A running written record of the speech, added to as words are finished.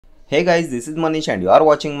Hey guys, this is Manish and you are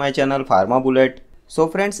watching my channel Pharma Bullet. So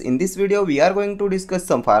friends, in this video we are going to discuss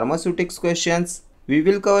some pharmaceutics questions. We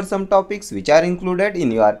will cover some topics which are included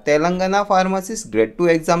in your Telangana Pharmacist Grade 2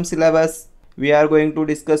 exam syllabus. We are going to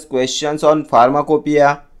discuss questions on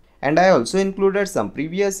pharmacopoeia, and I also included some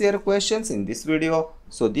previous year questions in this video.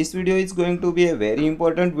 So this video is going to be a very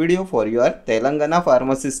important video for your Telangana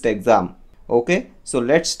Pharmacist exam. Okay, so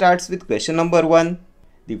let's start with question number 1.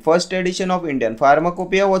 The first edition of Indian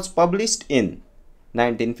Pharmacopoeia was published in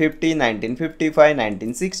 1950, 1955,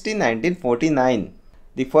 1960, 1949.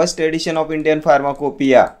 The first edition of Indian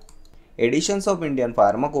Pharmacopoeia. Editions of Indian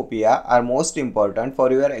Pharmacopoeia are most important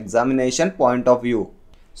for your examination point of view.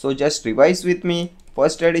 So just revise with me.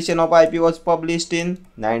 First edition of IP was published in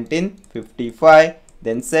 1955,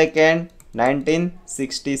 then second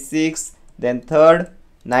 1966, then third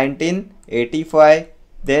 1985,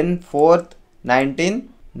 then fourth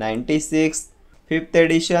 1996, fifth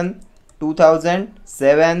edition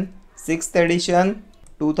 2007, sixth edition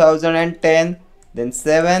 2010, then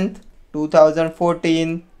seventh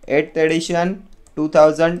 2014, eighth edition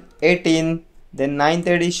 2018, then ninth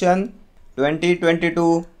edition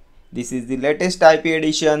 2022. This is the latest IP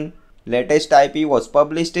edition. Latest IP was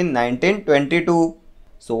published in 1922.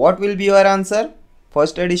 So what will be your answer?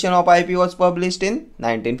 First edition of IP was published in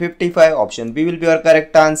 1955. Option B will be your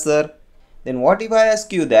correct answer. Then what if I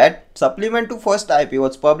ask you that supplement to first IP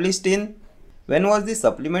was published in? When was the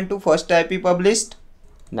supplement to first IP published?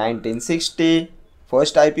 1960.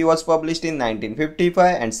 First IP was published in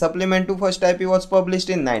 1955 and supplement to first IP was published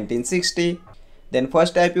in 1960. Then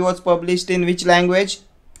first IP was published in which language?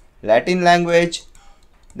 Latin language.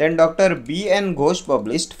 Then Dr. B.N. Ghosh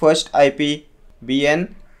published first IP.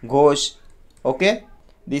 B.N. Ghosh. Okay.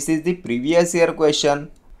 This is the previous year question.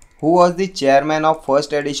 Who was the chairman of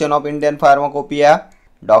first edition of Indian Pharmacopoeia?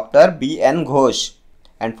 Dr. B.N. Ghosh.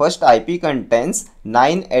 And first IP contains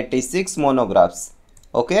 986 monographs.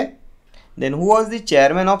 Okay. Then who was the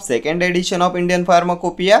chairman of second edition of Indian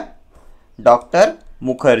Pharmacopoeia? Dr.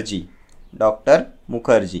 Mukherjee. Dr.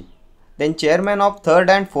 Mukherjee. Then chairman of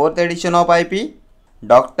third and fourth edition of IP?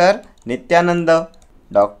 Dr. Nityananda.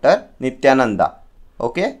 Dr. Nityananda.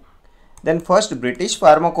 Okay. Then first British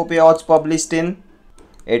Pharmacopoeia was published in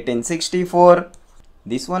 1864.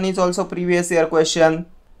 This one is also previous year question.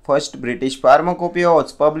 First British Pharmacopoeia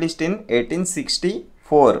was published in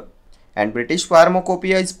 1864. And British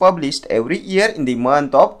Pharmacopoeia is published every year in the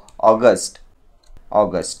month of August.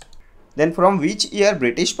 Then from which year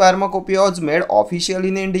British Pharmacopoeia was made official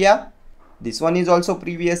in India? This one is also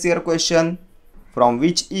previous year question. From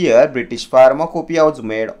which year British Pharmacopoeia was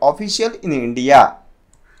made official in India?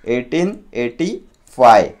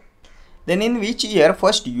 1885. Then in which year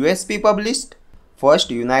first USP published?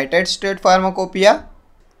 First United States Pharmacopoeia?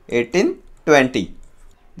 1820.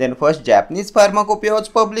 Then first Japanese Pharmacopoeia was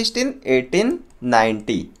published in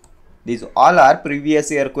 1890. These all are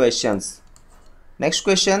previous year questions. Next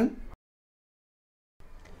question.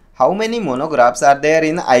 How many monographs are there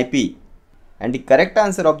in IP? And the correct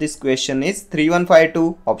answer of this question is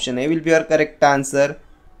 3152. Option A will be your correct answer.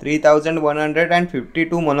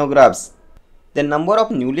 3152 monographs. The number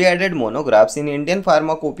of newly added monographs in Indian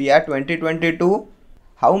Pharmacopoeia 2022.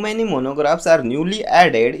 How many monographs are newly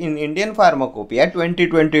added in Indian Pharmacopoeia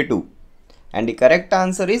 2022? And the correct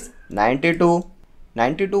answer is 92.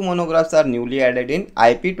 92 monographs are newly added in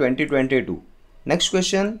IP 2022. Next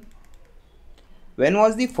question. When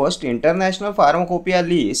was the first International Pharmacopoeia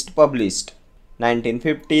list published?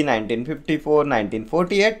 1950, 1954,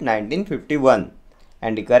 1948, 1951.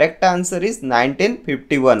 And the correct answer is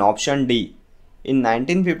 1951. Option D. In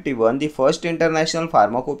 1951, the first International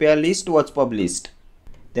Pharmacopoeia list was published.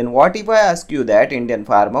 Then what if I ask you that Indian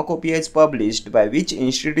Pharmacopoeia is published by which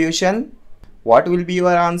institution? What will be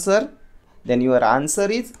your answer? Then your answer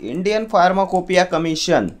is Indian Pharmacopoeia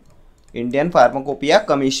Commission. Indian Pharmacopoeia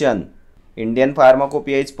Commission. Indian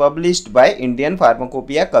Pharmacopoeia is published by Indian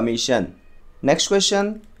Pharmacopoeia Commission. Next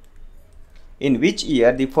question. In which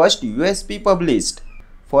year the first USP published?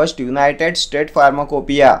 First United States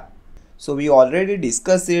Pharmacopoeia. So we already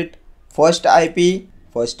discussed it. First IP,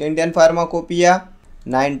 first Indian Pharmacopoeia,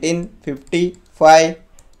 1955.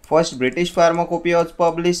 First British Pharmacopoeia was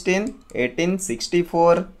published in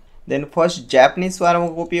 1864. Then first Japanese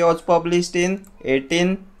Pharmacopoeia was published in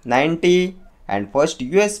 1890. And first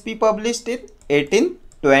USP published in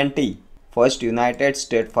 1820. First United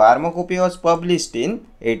States Pharmacopoeia was published in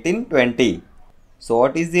 1820. So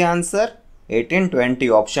what is the answer? 1820.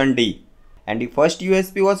 Option D. And the first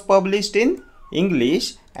USP was published in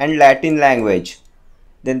English and Latin language.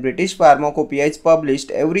 Then British Pharmacopoeia is published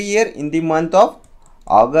every year in the month of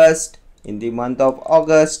August.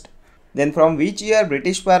 Then from which year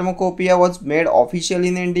British Pharmacopoeia was made official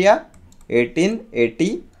in India?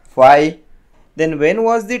 1885. Then when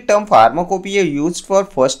was the term pharmacopoeia used for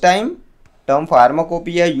first time? Term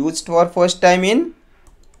pharmacopoeia used for first time in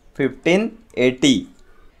 1580.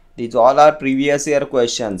 These all are previous year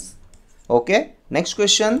questions. Okay, next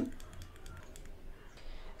question.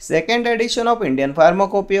 Second edition of Indian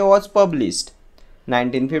Pharmacopoeia was published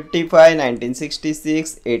 1955,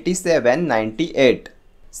 1966, 87, 98.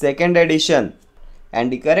 Second edition,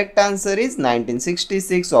 and the correct answer is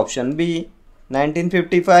 1966, option B.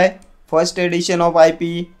 1955 first edition of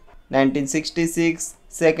IP, 1966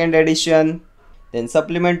 second edition. Then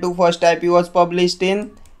supplement to first IP was published in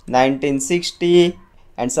 1960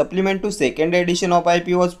 and supplement to second edition of IP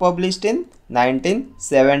was published in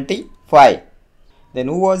 1975. Then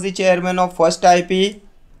who was the chairman of first IP?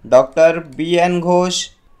 Dr. B.N. Ghosh,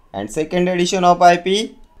 and second edition of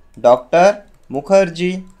IP, Dr.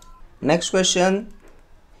 Mukherjee. Next question.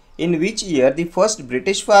 In which year the first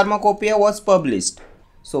British Pharmacopoeia was published?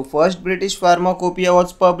 So first British Pharmacopoeia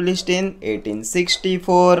was published in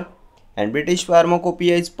 1864 and British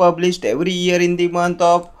Pharmacopoeia is published every year in the month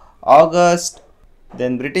of August.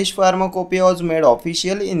 Then British Pharmacopoeia was made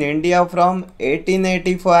official in India from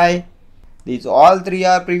 1885. These all three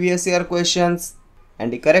are previous year questions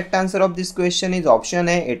and the correct answer of this question is option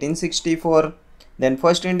A, 1864. Then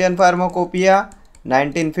first Indian Pharmacopoeia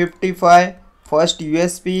 1955, first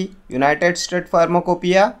USP United States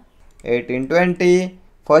Pharmacopoeia 1820,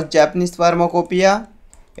 first Japanese Pharmacopoeia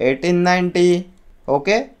 1890.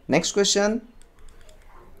 Okay, next question.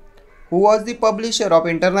 Who was the publisher of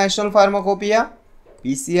International Pharmacopoeia?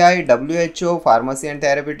 PCI, WHO, Pharmacy and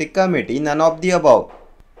Therapeutic Committee, none of the above.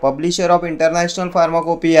 Publisher of International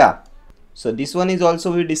Pharmacopoeia. So this one is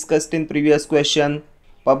also we discussed in previous question.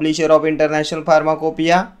 Publisher of International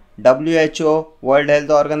Pharmacopoeia, WHO, World Health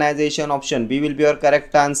Organization, option B will be your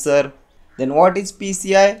correct answer. Then what is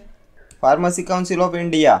PCI? Pharmacy Council of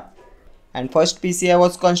India. And first PCI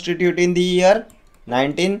was constituted in the year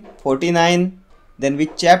 1949. Then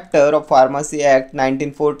which chapter of Pharmacy Act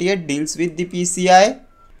 1948 deals with the PCI?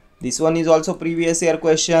 This one is also previous year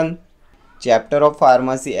question. Chapter of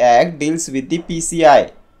Pharmacy Act deals with the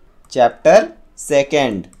PCI. Chapter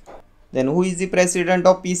 2nd. Then who is the president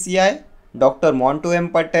of PCI? Dr. Montu M.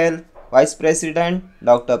 Patel. Vice President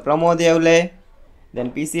Dr. Pramod Yevle.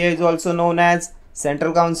 Then PCI is also known as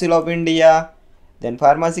Central Council of India. Then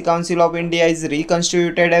Pharmacy Council of India is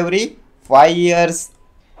reconstituted every 5 years.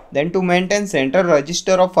 Then to maintain Central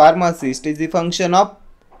Register of Pharmacists is the function of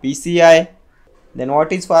PCI. Then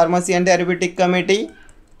what is Pharmacy and Therapeutic Committee?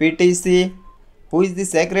 PTC. Who is the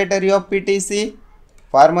secretary of PTC?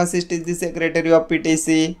 Pharmacist is the secretary of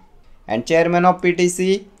PTC and chairman of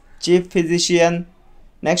PTC, chief physician.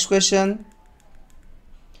 Next question.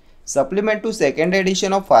 Supplement to second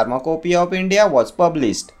edition of Pharmacopoeia of India was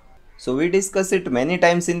published. So we discussed it many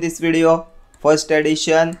times in this video. First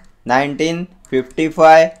edition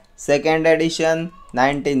 1955, second edition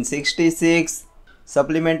 1966,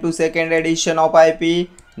 supplement to second edition of IP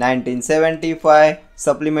 1975,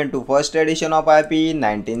 supplement to first edition of IP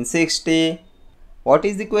 1960. What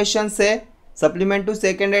is the question say? Supplement to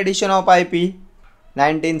second edition of IP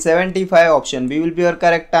 1975, option B will be your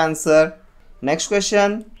correct answer. Next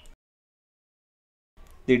question.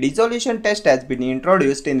 The dissolution test has been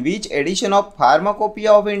introduced in which edition of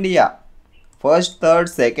Pharmacopoeia of India? First, third,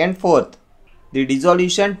 second, fourth. The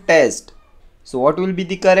dissolution test. So what will be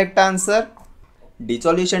the correct answer?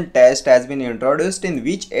 Dissolution test has been introduced in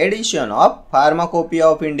which edition of Pharmacopoeia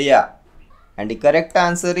of India? And the correct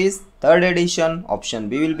answer is third edition. Option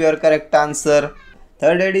B will be your correct answer.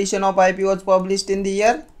 Third edition of IP was published in the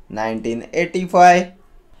year 1985.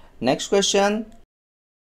 Next question.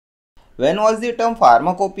 When was the term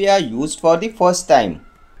pharmacopoeia used for the first time?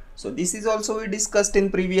 So this is also we discussed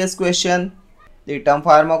in previous question. The term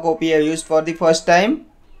pharmacopoeia used for the first time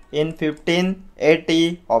in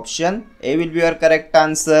 1580. Option A will be your correct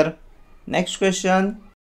answer. Next question.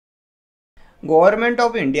 Government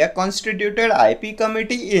of India constituted IP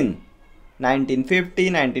committee in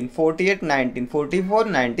 1950, 1948, 1944,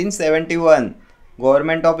 1971.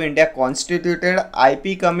 Government of India constituted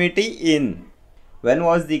IP committee in. When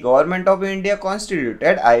was the Government of India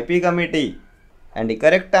constituted IP committee? And the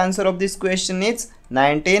correct answer of this question is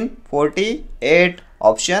 1948.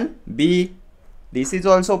 Option B. This is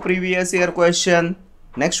also previous year question.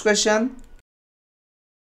 Next question.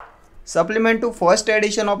 Supplement to first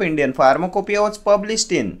edition of Indian Pharmacopoeia was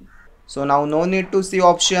published in. So now no need to see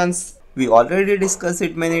options. We already discussed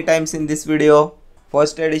it many times in this video.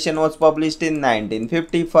 First edition was published in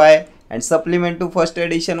 1955 and supplement to first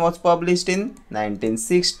edition was published in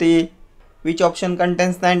 1960. Which option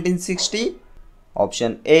contains 1960?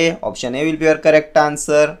 Option A will be your correct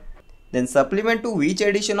answer. Then supplement to which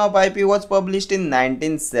edition of IP was published in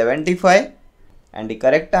 1975? And the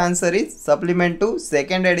correct answer is supplement to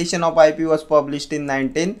second edition of IP was published in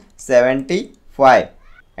 1975.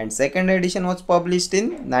 And second edition was published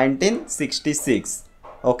in 1966.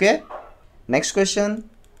 Okay. Next question.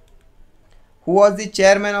 Who was the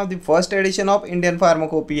chairman of the first edition of Indian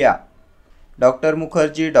Pharmacopoeia? Dr.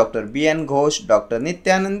 Mukherjee, Dr. B.N. Ghosh, Dr.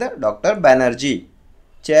 Nityananda, Dr. Banerjee.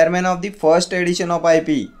 Chairman of the first edition of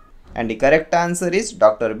IP. And the correct answer is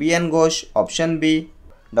Dr. B.N. Ghosh, option B.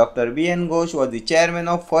 Dr. B.N. Ghosh was the chairman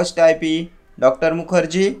of first IP. Dr.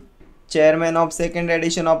 Mukherjee, chairman of second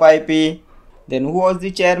edition of IP. Then who was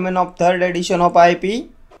the chairman of third edition of IP?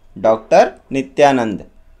 Dr. Nityanand.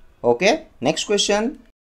 Okay, next question.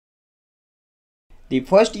 The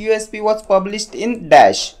first USP was published in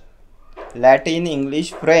dash. Latin,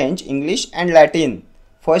 English, French, English and Latin.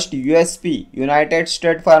 First USP, United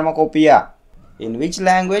States Pharmacopoeia. In which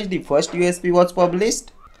language the first USP was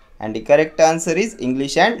published? And the correct answer is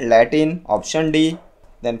English and Latin, option D.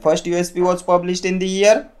 Then first USP was published in the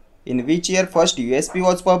year. In which year first USP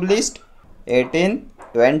was published?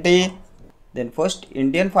 1820. Then first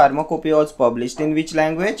Indian Pharmacopoeia was published in which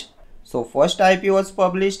language? So first IP was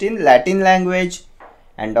published in Latin language.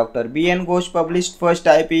 And Dr. B.N. Ghosh published first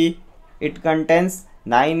IP. It contains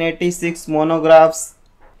 986 monographs.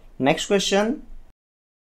 Next question.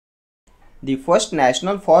 The first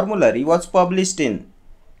national formulary was published in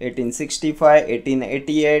 1865,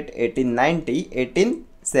 1888, 1890,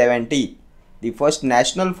 1870. The first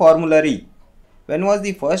national formulary. When was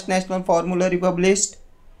the first national formulary published?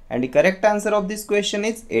 And the correct answer of this question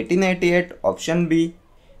is 1888, option B.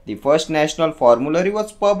 The first national formulary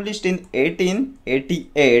was published in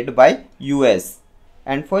 1888 by US.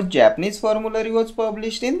 And first Japanese formulary was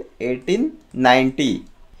published in 1890.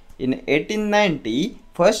 In 1890,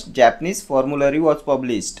 first Japanese formulary was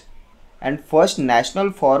published. And first national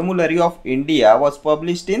formulary of India was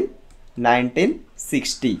published in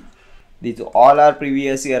 1960. These all are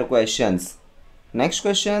previous year questions. Next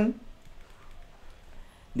question.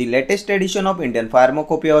 The latest edition of Indian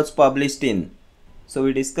Pharmacopoeia was published in. So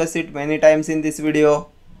we discussed it many times in this video.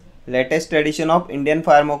 Latest edition of Indian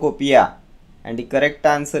Pharmacopoeia. And the correct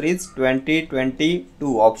answer is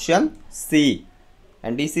 2022, option C.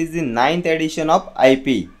 And this is the 9th edition of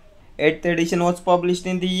IP. 8th edition was published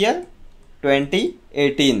in the year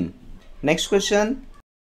 2018. Next question.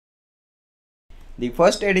 The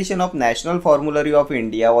first edition of National Formulary of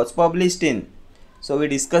India was published in. So we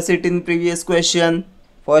discussed it in previous question.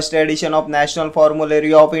 First edition of National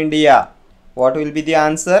Formulary of India. What will be the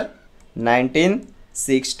answer?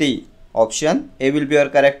 1960. Option A will be your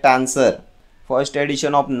correct answer. First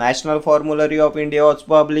edition of National Formulary of India was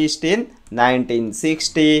published in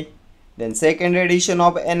 1960. Then second edition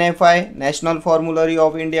of NFI, National Formulary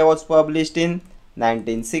of India, was published in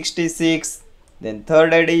 1966. Then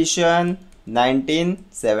third edition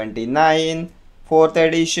 1979. Fourth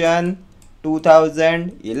edition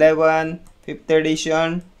 2011. Fifth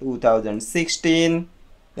edition 2016.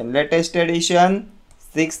 Then latest edition,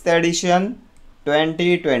 sixth edition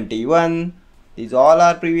 2021. These all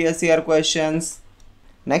are previous year questions.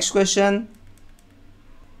 Next question.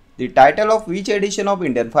 The title of which edition of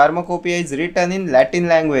Indian Pharmacopoeia is written in Latin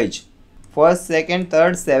language? First, second,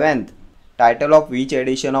 third, seventh. Title of which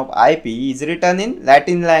edition of IP is written in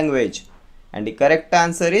Latin language? And the correct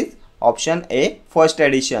answer is option A, first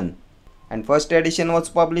edition. And first edition was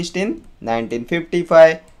published in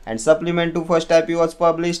 1955. And supplement to first IP was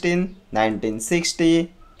published in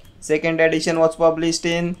 1960. Second edition was published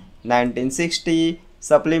in 1960.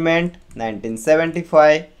 Supplement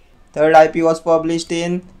 1975. Third IP was published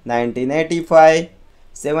in 1985.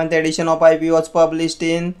 Seventh edition of IP was published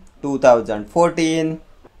in 2014.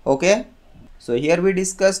 Okay. So here we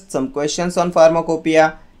discussed some questions on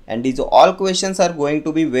pharmacopoeia, and these all questions are going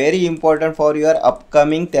to be very important for your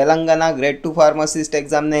upcoming Telangana Grade 2 Pharmacist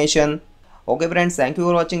examination. Okay friends, thank you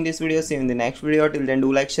for watching this video. See you in the next video. Till then,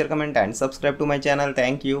 do like, share, comment and subscribe to my channel.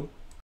 Thank you.